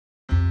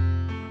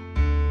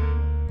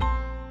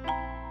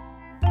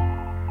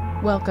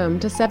Welcome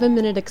to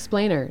 7-Minute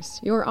Explainers,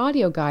 your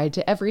audio guide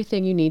to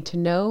everything you need to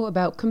know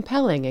about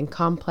compelling and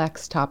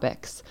complex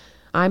topics.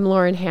 I'm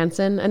Lauren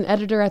Hansen, an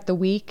editor at The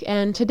Week,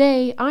 and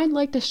today I'd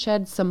like to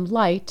shed some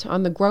light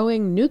on the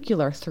growing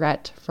nuclear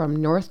threat from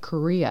North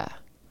Korea.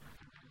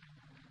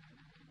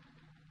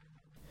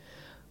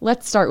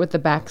 Let's start with the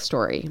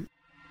backstory.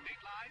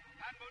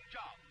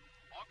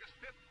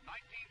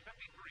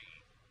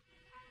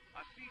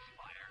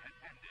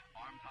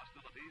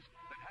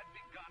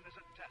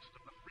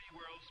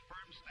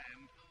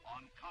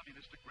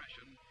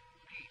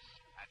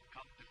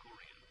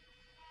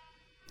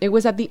 It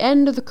was at the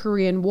end of the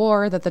Korean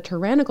War that the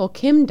tyrannical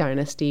Kim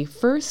dynasty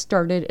first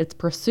started its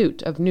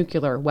pursuit of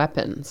nuclear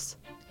weapons.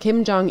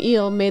 Kim Jong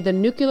Un made the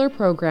nuclear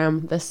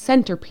program the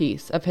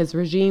centerpiece of his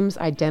regime's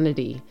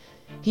identity.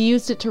 He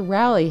used it to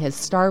rally his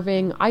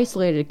starving,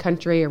 isolated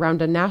country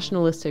around a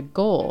nationalistic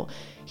goal.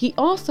 He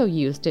also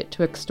used it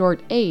to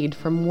extort aid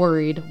from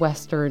worried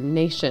Western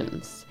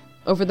nations.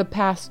 Over the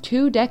past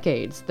 2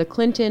 decades, the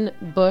Clinton,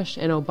 Bush,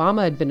 and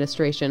Obama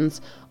administrations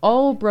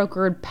all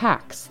brokered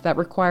pacts that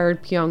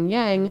required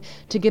Pyongyang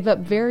to give up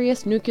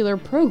various nuclear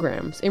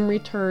programs in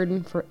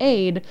return for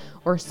aid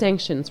or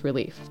sanctions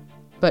relief.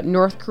 But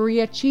North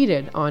Korea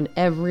cheated on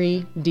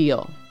every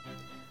deal.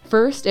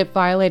 First, it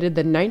violated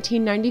the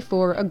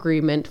 1994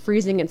 agreement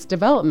freezing its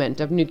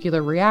development of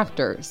nuclear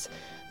reactors.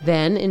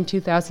 Then, in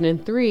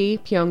 2003,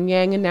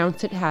 Pyongyang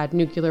announced it had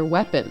nuclear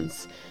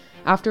weapons.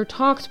 After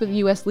talks with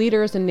U.S.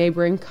 leaders in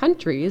neighboring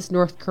countries,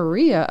 North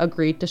Korea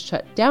agreed to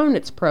shut down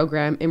its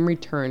program in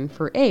return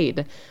for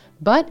aid,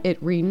 but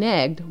it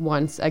reneged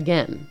once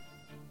again.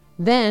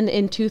 Then,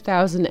 in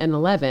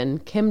 2011,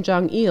 Kim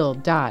Jong-il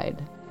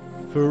died.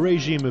 For a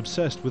regime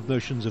obsessed with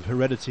notions of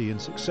heredity and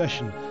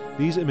succession,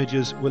 these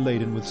images were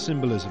laden with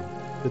symbolism.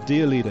 The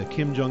dear leader,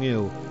 Kim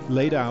Jong-il,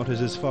 laid out as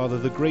his father,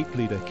 the great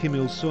leader, Kim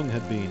Il-sung,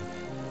 had been.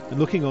 And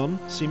looking on,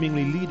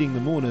 seemingly leading the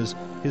mourners,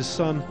 his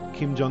son,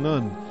 Kim Jong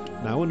Un,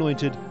 now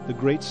anointed the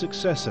great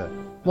successor.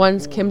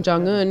 Once Kim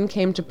Jong Un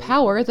came to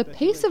power, the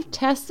pace of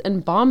tests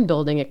and bomb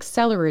building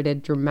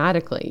accelerated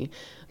dramatically.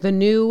 The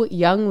new,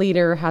 young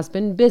leader has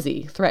been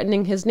busy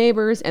threatening his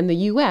neighbors and the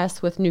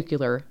U.S. with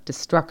nuclear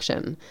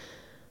destruction.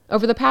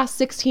 Over the past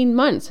 16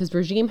 months, his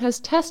regime has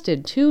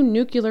tested 2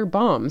 nuclear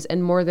bombs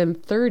and more than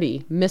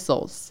 30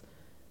 missiles.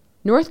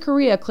 North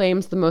Korea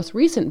claims the most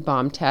recent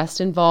bomb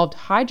test involved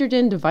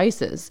hydrogen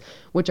devices,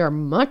 which are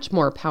much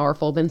more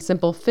powerful than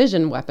simple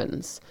fission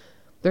weapons.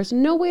 There's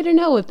no way to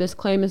know if this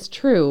claim is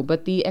true,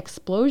 but the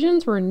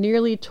explosions were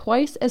nearly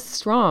twice as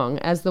strong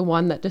as the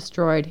one that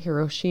destroyed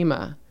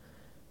Hiroshima.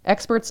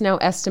 Experts now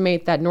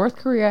estimate that North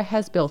Korea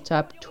has built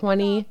up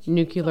 20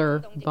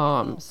 nuclear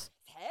bombs.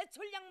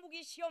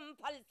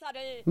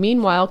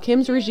 Meanwhile,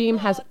 Kim's regime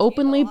has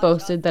openly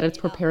boasted that it's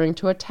preparing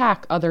to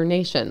attack other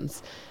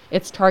nations.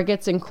 Its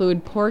targets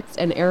include ports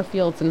and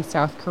airfields in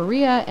South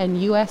Korea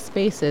and U.S.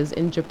 bases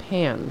in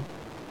Japan.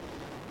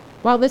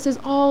 While this is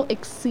all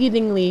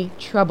exceedingly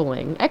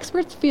troubling,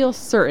 experts feel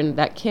certain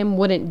that Kim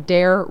wouldn't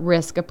dare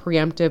risk a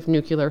preemptive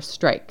nuclear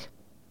strike.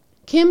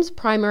 Kim's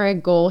primary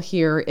goal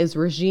here is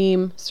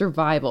regime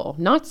survival,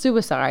 not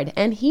suicide,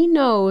 and he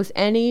knows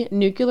any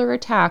nuclear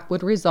attack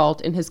would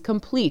result in his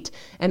complete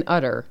and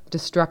utter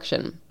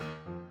destruction.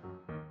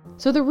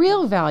 So the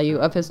real value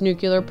of his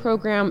nuclear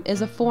program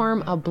is a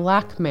form of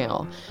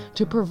blackmail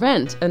to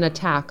prevent an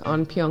attack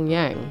on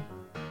Pyongyang.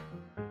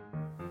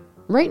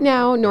 Right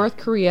now, North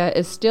Korea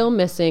is still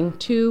missing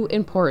 2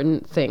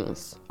 important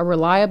things: a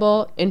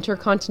reliable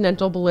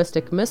intercontinental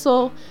ballistic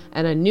missile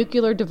and a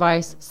nuclear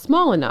device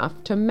small enough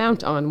to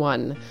mount on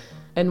one.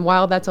 And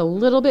while that's a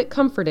little bit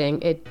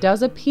comforting, it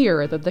does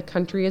appear that the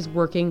country is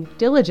working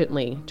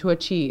diligently to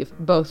achieve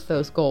both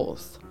those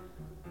goals.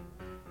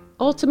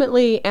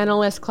 Ultimately,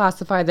 analysts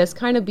classify this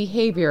kind of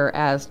behavior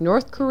as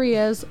North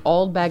Korea's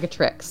old bag of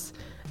tricks,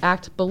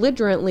 act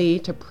belligerently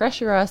to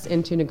pressure us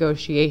into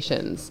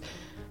negotiations.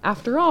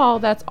 After all,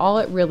 that's all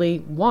it really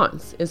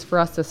wants, is for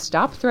us to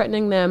stop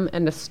threatening them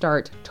and to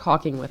start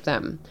talking with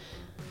them.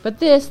 But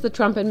this, the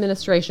Trump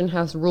administration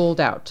has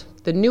ruled out.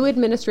 The new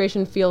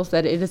administration feels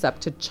that it is up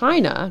to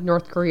China,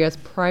 North Korea's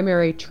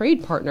primary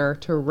trade partner,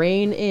 to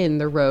rein in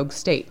the rogue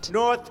state.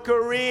 North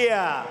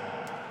Korea!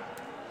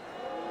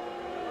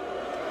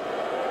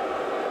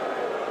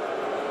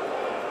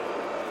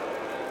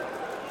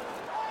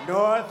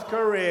 North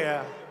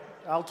Korea.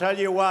 I'll tell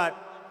you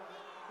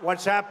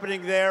what's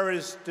happening there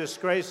is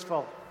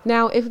disgraceful.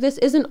 Now, if this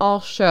isn't all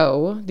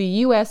show, the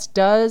U.S.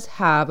 does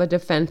have a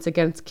defense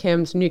against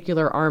Kim's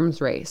nuclear arms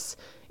race.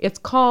 It's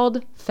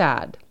called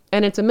THAAD,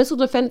 and it's a missile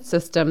defense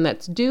system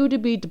that's due to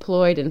be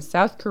deployed in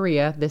South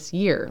Korea this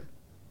year.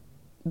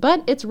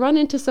 But it's run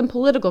into some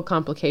political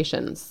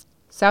complications.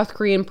 South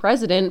Korean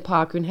President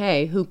Park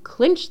Geun-hye, who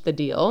clinched the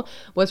deal,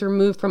 was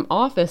removed from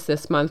office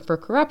this month for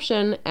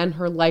corruption, and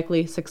her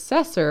likely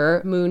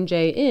successor, Moon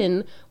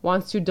Jae-in,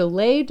 wants to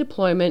delay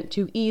deployment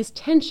to ease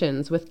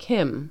tensions with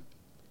Kim.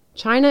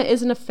 China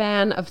isn't a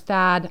fan of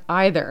THAAD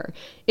either.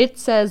 It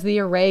says the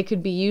array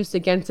could be used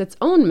against its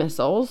own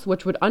missiles,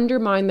 which would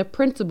undermine the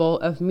principle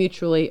of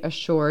mutually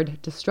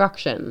assured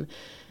destruction.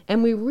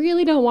 And we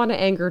really don't want to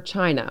anger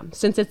China,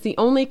 since it's the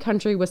only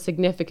country with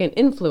significant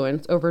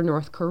influence over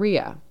North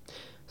Korea.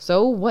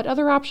 So what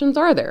other options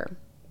are there?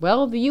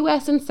 Well, the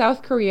US and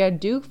South Korea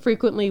do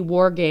frequently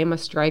wargame a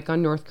strike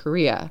on North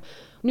Korea.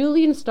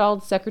 Newly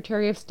installed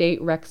Secretary of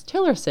State Rex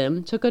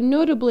Tillerson took a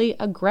notably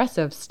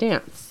aggressive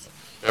stance.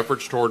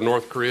 Efforts toward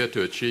North Korea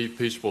to achieve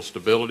peaceful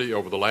stability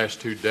over the last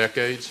 2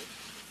 decades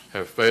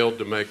have failed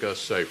to make us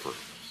safer.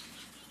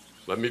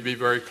 Let me be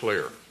very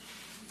clear.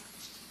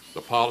 The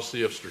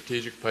policy of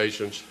strategic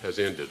patience has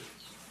ended.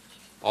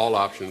 All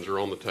options are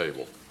on the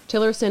table.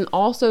 Tillerson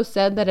also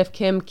said that if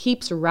Kim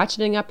keeps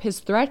ratcheting up his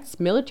threats,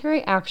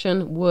 military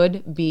action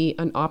would be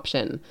an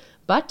option.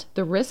 But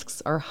the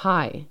risks are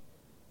high.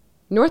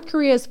 North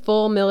Korea's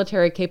full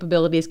military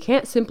capabilities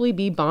can't simply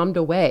be bombed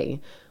away.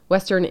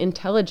 Western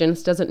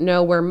intelligence doesn't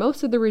know where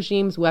most of the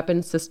regime's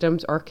weapons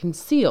systems are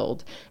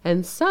concealed,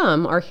 and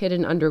some are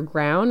hidden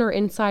underground or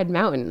inside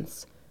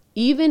mountains.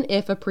 Even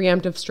if a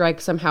preemptive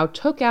strike somehow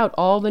took out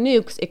all the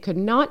nukes, it could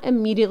not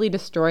immediately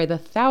destroy the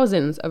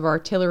thousands of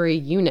artillery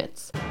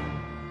units.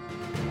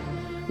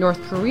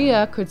 North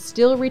Korea could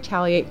still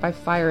retaliate by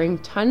firing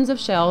tons of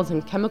shells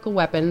and chemical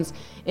weapons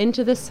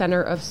into the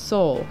center of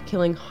Seoul,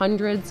 killing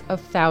hundreds of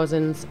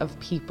thousands of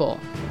people.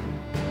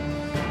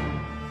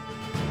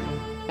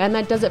 And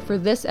that does it for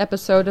this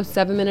episode of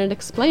 7-Minute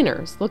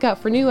Explainers. Look out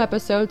for new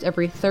episodes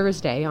every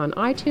Thursday on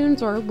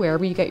iTunes or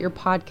wherever you get your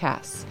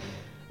podcasts.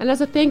 And as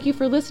a thank you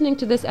for listening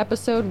to this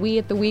episode, we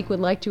at The Week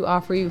would like to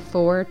offer you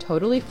 4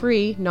 totally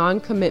free,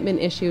 non-commitment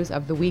issues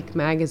of The Week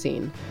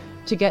magazine.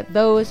 To get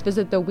those,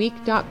 visit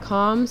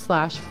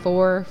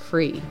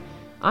theweek.com/4free.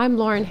 I'm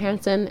Lauren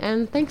Hansen,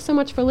 and thanks so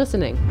much for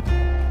listening.